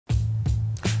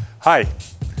Hi,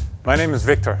 my name is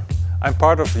Victor. I'm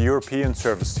part of the European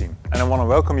service team and I want to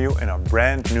welcome you in our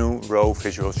brand new ROE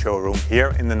Visual showroom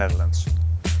here in the Netherlands.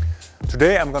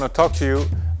 Today I'm going to talk to you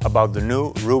about the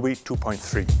new ROE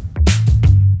 2.3.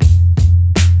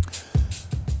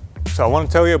 So I want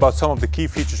to tell you about some of the key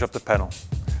features of the panel.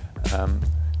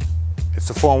 It's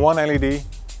a 4-in-1 LED,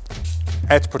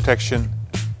 edge protection,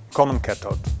 common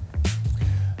cathode.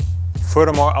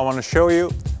 Furthermore, I want to show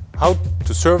you how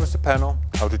to service the panel,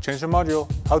 how to change the module,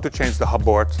 how to change the hub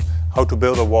board, how to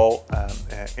build a wall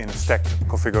in a stacked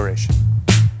configuration.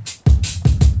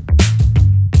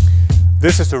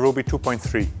 This is the ROE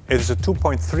 2.3. It is a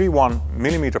 2.31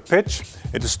 millimeter pitch.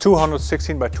 It is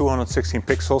 216 by 216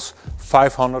 pixels,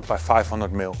 500 by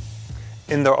 500 mil.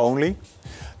 Indoor only.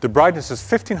 The brightness is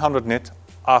 1500 nit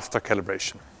after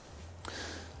calibration.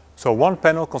 So one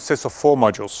panel consists of 4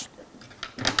 modules.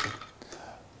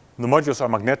 The modules are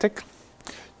magnetic.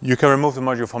 You can remove the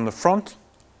module from the front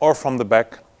or from the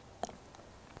back.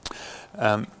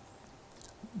 The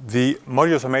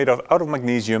modules are made out of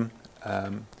magnesium.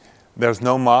 There's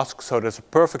no mask, so there's a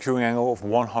perfect viewing angle of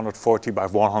 140 by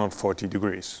 140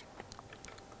 degrees.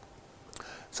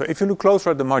 So if you look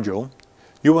closer at the module,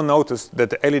 you will notice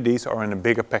that the LEDs are in a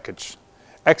bigger package.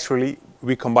 Actually,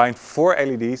 we combined 4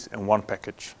 LEDs in one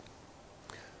package.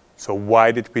 So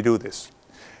why did we do this?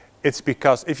 It's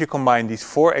because if you combine these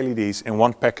 4 LEDs in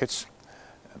one package,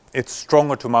 it's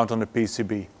stronger to mount on the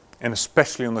PCB, and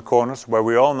especially on the corners where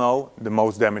we all know the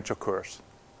most damage occurs.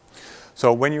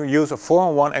 So when you use a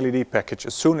 4-in-1 LED package,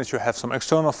 as soon as you have some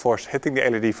external force hitting the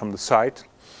LED from the side,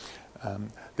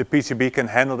 the PCB can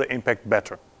handle the impact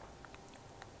better.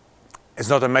 It's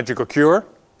not a magical cure,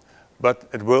 but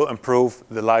it will improve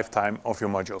the lifetime of your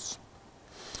modules.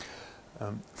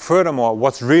 Furthermore,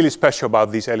 what's really special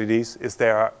about these LEDs is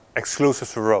they are exclusive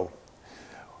to ROE.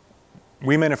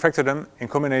 We manufacture them in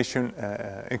cooperation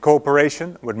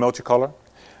with Multicolor.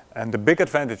 And the big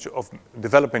advantage of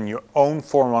developing your own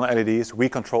 4-in-1 LED is we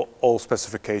control all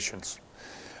specifications.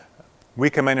 We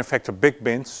can manufacture big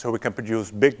bins, so we can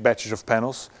produce big batches of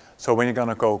panels. So when you're going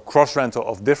to go cross-rental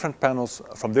of different panels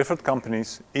from different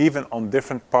companies, even on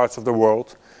different parts of the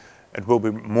world, it will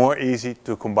be more easy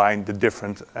to combine the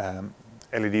different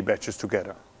LED batches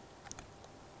together.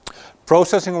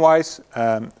 Processing-wise,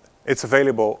 it's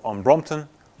available on Brompton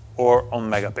or on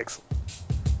Megapixel.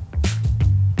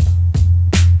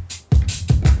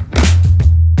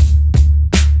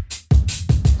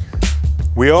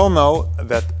 We all know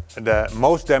that the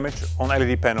most damage on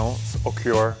LED panels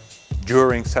occur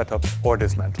during setup or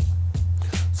dismantle.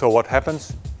 So what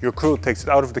happens? Your crew takes it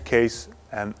out of the case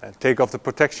and take off the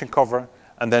protection cover,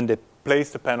 and then they place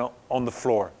the panel on the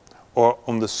floor or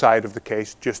on the side of the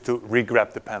case just to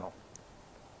re-grab the panel.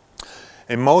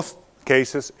 In most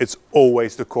cases, it's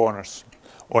always the corners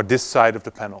or this side of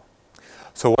the panel.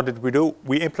 So what did we do?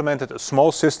 We implemented a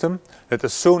small system that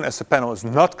as soon as the panel is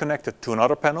not connected to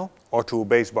another panel or to a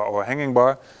base bar or a hanging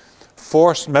bar,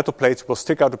 4 metal plates will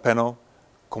stick out the panel,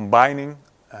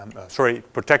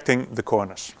 protecting the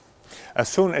corners. As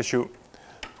soon as you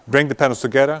bring the panels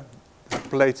together, the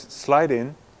plates slide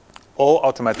in all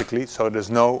automatically, so there's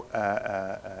no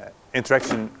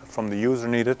interaction from the user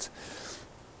needed,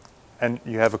 and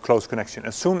you have a close connection.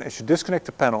 As soon as you disconnect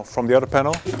the panel from the other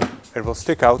panel, it will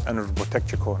stick out and it will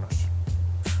protect your corners.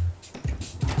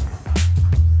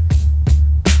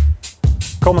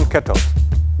 Common cathode.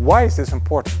 Why is this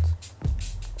important?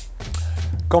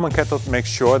 Common cathode makes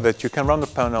sure that you can run the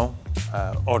panel,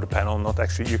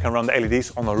 you can run the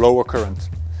LEDs on a lower current.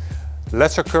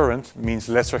 Lesser current means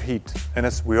lesser heat, and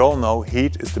as we all know,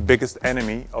 heat is the biggest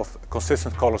enemy of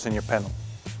consistent colors in your panel.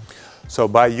 So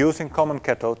by using common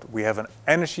cathode, we have an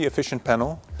energy efficient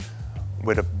panel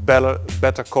with a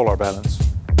better color balance.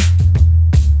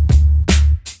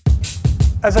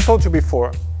 As I told you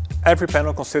before, every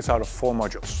panel consists out of 4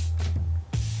 modules.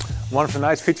 One of the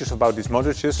nice features about these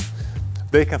modules is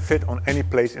they can fit on any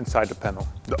place inside the panel.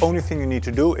 The only thing you need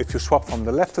to do, if you swap from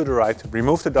the left to the right,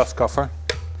 remove the dust cover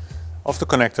of the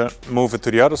connector, move it to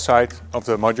the other side of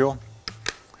the module,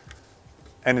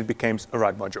 and it becomes a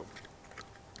right module.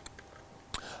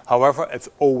 However, it's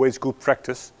always good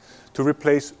practice to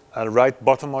replace a right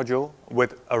bottom module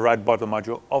with a right bottom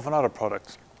module of another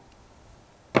product.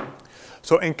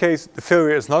 So in case the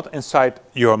failure is not inside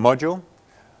your module,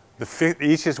 the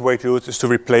easiest way to do it is to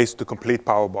replace the complete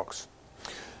power box.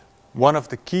 One of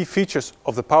the key features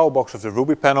of the power box of the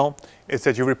ROE panel is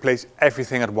that you replace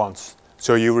everything at once.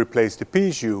 So you replace the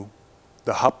PSU,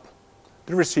 the hub,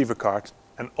 the receiver card,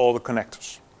 and all the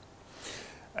connectors.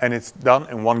 And it's done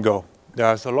in one go.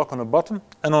 There's a lock on the bottom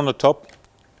and on the top.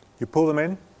 You pull them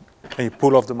in and you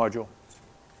pull off the module.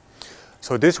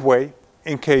 So this way,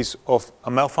 in case of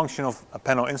a malfunction of a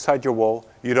panel inside your wall,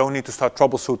 you don't need to start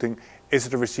troubleshooting. Is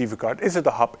it a receiver card? Is it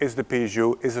the hub? Is it the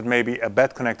PSU? Is it maybe a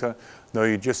bad connector? No,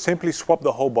 you just simply swap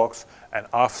the whole box, and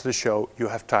after the show, you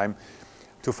have time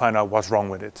to find out what's wrong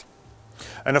with it.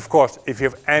 And of course, if you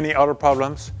have any other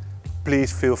problems,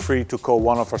 please feel free to call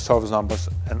one of our service numbers,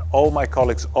 and all my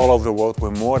colleagues all over the world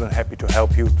will be more than happy to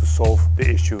help you to solve the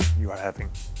issue you are having.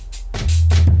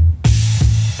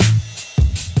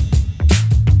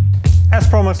 As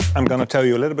promised, I'm going to tell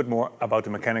you a little bit more about the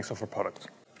mechanics of our product.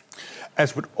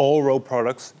 As with all ROE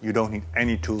products, you don't need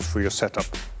any tools for your setup.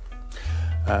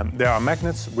 There are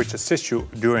magnets which assist you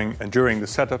during the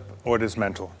setup or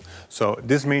dismantle. So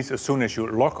this means as soon as you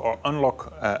lock or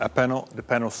unlock a panel, the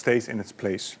panel stays in its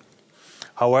place.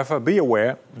 However, be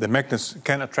aware the magnets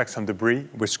can attract some debris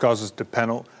which causes the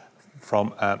panel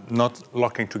from not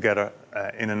locking together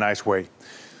in a nice way.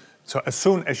 So as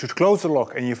soon as you close the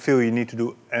lock and you feel you need to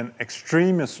do an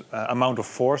extremist amount of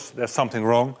force, there's something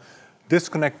wrong,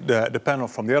 disconnect the panel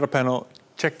from the other panel,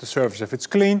 check the surface if it's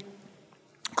clean,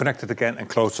 connect it again and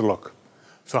close the lock.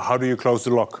 So how do you close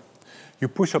the lock? You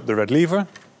push up the red lever,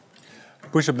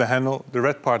 push up the handle, the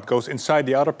red part goes inside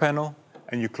the other panel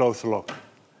and you close the lock.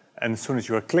 And as soon as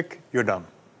you click, you're done.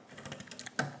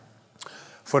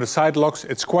 For the side locks,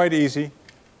 it's quite easy.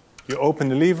 You open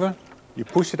the lever, you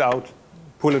push it out,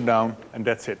 pull it down, and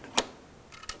that's it.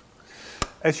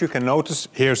 As you can notice,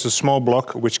 here's a small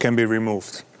block which can be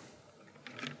removed.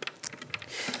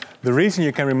 The reason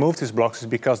you can remove these blocks is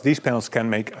because these panels can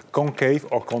make a concave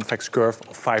or convex curve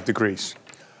of 5 degrees.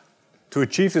 To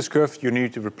achieve this curve, you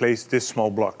need to replace this small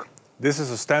block. This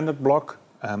is a standard block,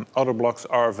 other blocks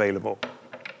are available.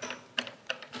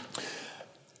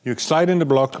 You slide in the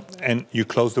block and you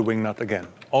close the wing nut again.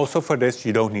 Also for this,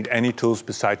 you don't need any tools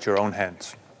besides your own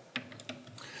hands.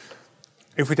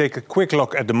 If we take a quick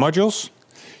look at the modules,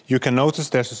 you can notice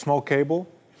there's a small cable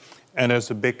and there's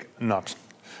a big nut.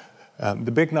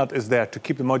 The big nut is there to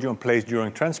keep the module in place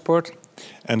during transport,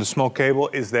 and the small cable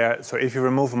is there, so if you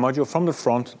remove a module from the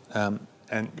front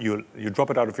and you drop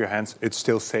it out of your hands, it's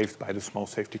still saved by the small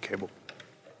safety cable.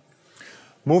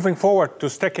 Moving forward to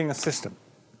stacking a system.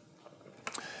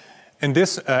 In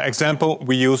this example,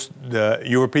 we use the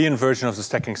European version of the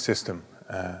stacking system.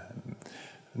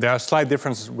 There are slight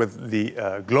differences with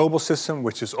the global system,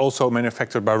 which is also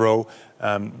manufactured by ROE,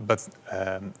 but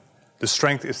the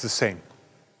strength is the same.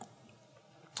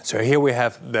 So here we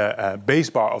have the base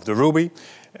bar of the Ruby.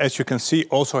 As you can see,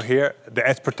 also here, the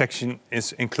edge protection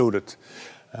is included.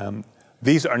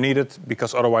 These are needed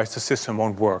because otherwise the system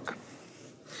won't work.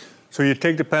 So you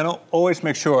take the panel, always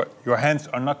make sure your hands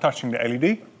are not touching the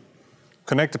LED.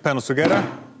 Connect the panels together,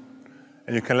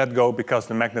 and you can let go because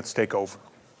the magnets take over.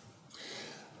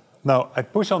 Now, I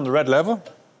push on the red lever,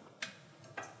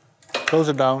 close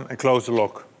it down, and close the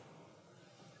lock.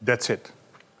 That's it.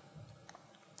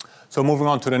 So moving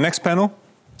on to the next panel.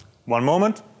 One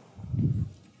moment.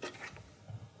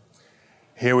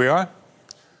 Here we are.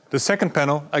 The second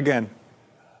panel, again,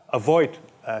 avoid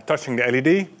touching the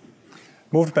LED.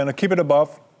 Move the panel, keep it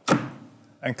above,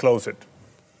 and close it.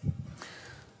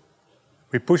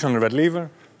 We push on the red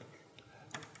lever,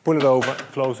 pull it over,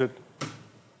 close it,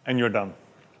 and you're done.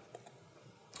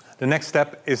 The next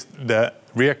step is the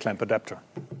rear clamp adapter.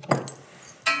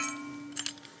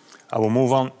 I will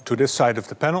move on to this side of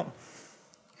the panel.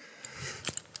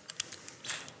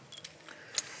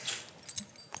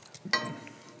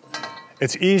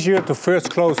 It's easier to first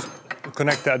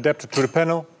connect the adapter to the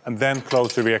panel and then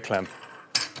close the rear clamp.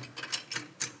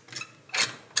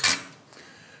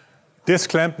 This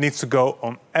clamp needs to go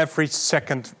on every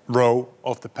second row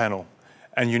of the panel,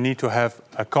 and you need to have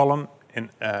a column in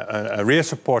a rear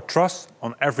support truss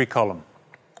on every column.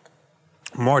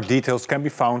 More details can be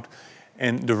found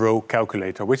in the ROE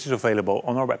calculator, which is available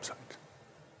on our website.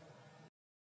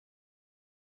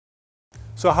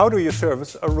 So how do you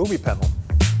service a Ruby panel?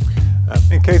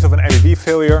 In case of an LED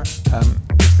failure,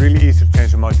 it's really easy to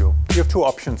change the module. You have two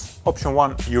options. Option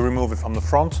one, you remove it from the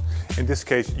front. In this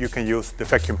case, you can use the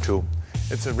vacuum tool.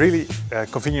 It's a really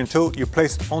convenient tool. You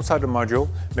place it onside the module,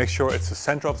 make sure it's the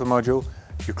center of the module,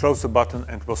 you close the button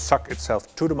and it will suck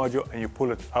itself to the module and you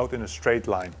pull it out in a straight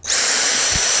line.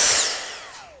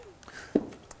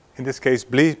 In this case,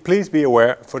 please be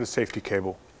aware for the safety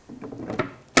cable.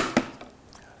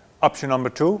 Option number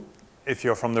two, if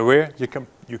you're from the rear, you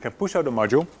can push out the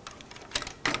module,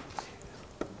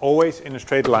 always in a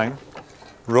straight line,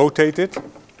 rotate it,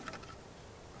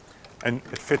 and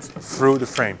it fits through the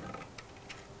frame.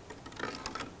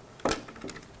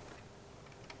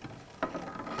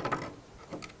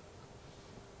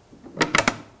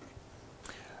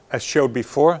 As showed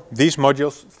before, these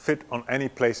modules fit on any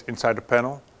place inside the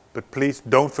panel, but please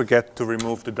don't forget to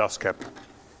remove the dust cap.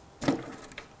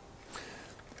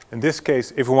 In this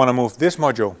case, if we want to move this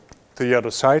module to the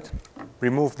other side,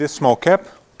 remove this small cap,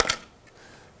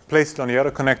 place it on the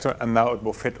other connector, and now it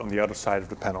will fit on the other side of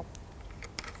the panel.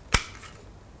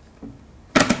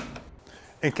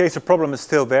 In case the problem is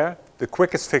still there, the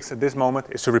quickest fix at this moment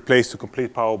is to replace the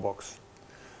complete power box.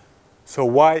 So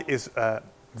why is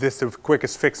this the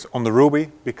quickest fix on the Ruby?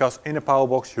 Because in a power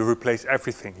box you replace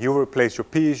everything. You replace your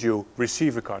PSU,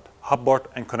 receiver card, hub board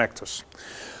and connectors.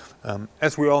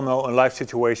 As we all know, in live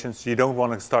situations you don't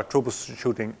want to start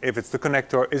troubleshooting if it's the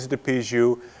connector, is it the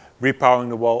PSU, repowering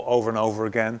the wall over and over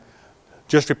again.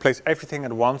 Just replace everything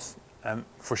at once and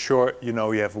for sure you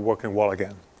know you have a working wall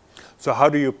again. So how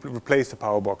do you replace the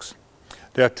power box?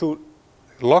 There are two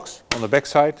locks on the back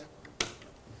side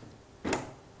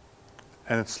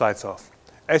and it slides off.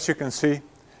 As you can see,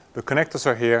 the connectors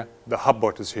are here, the hub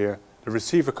board is here, the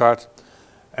receiver card,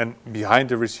 and behind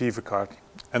the receiver card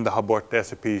and the hub board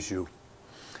there's a PSU.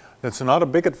 That's another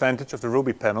big advantage of the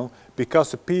Ruby panel.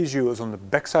 Because the PSU is on the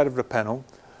back side of the panel,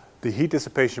 the heat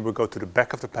dissipation will go to the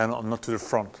back of the panel and not to the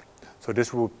front. So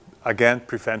this will again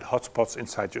prevent hot spots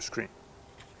inside your screen.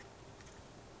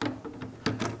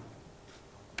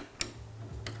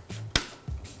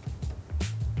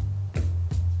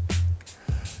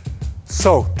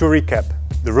 So, to recap,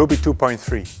 the Ruby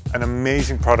 2.3, an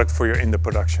amazing product for your indoor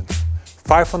productions.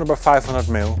 500 by 500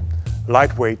 mil,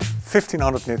 lightweight,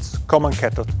 1500 nits, common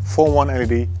cathode, 4-1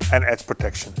 LED and edge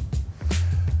protection.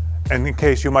 And in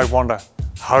case you might wonder,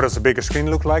 how does a bigger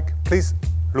screen look like? Please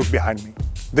look behind me.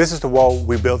 This is the wall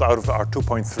we built out of our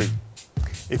 2.3.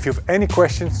 If you have any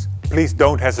questions, please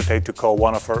don't hesitate to call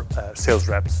one of our sales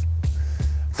reps.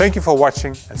 Thank you for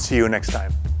watching and see you next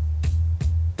time.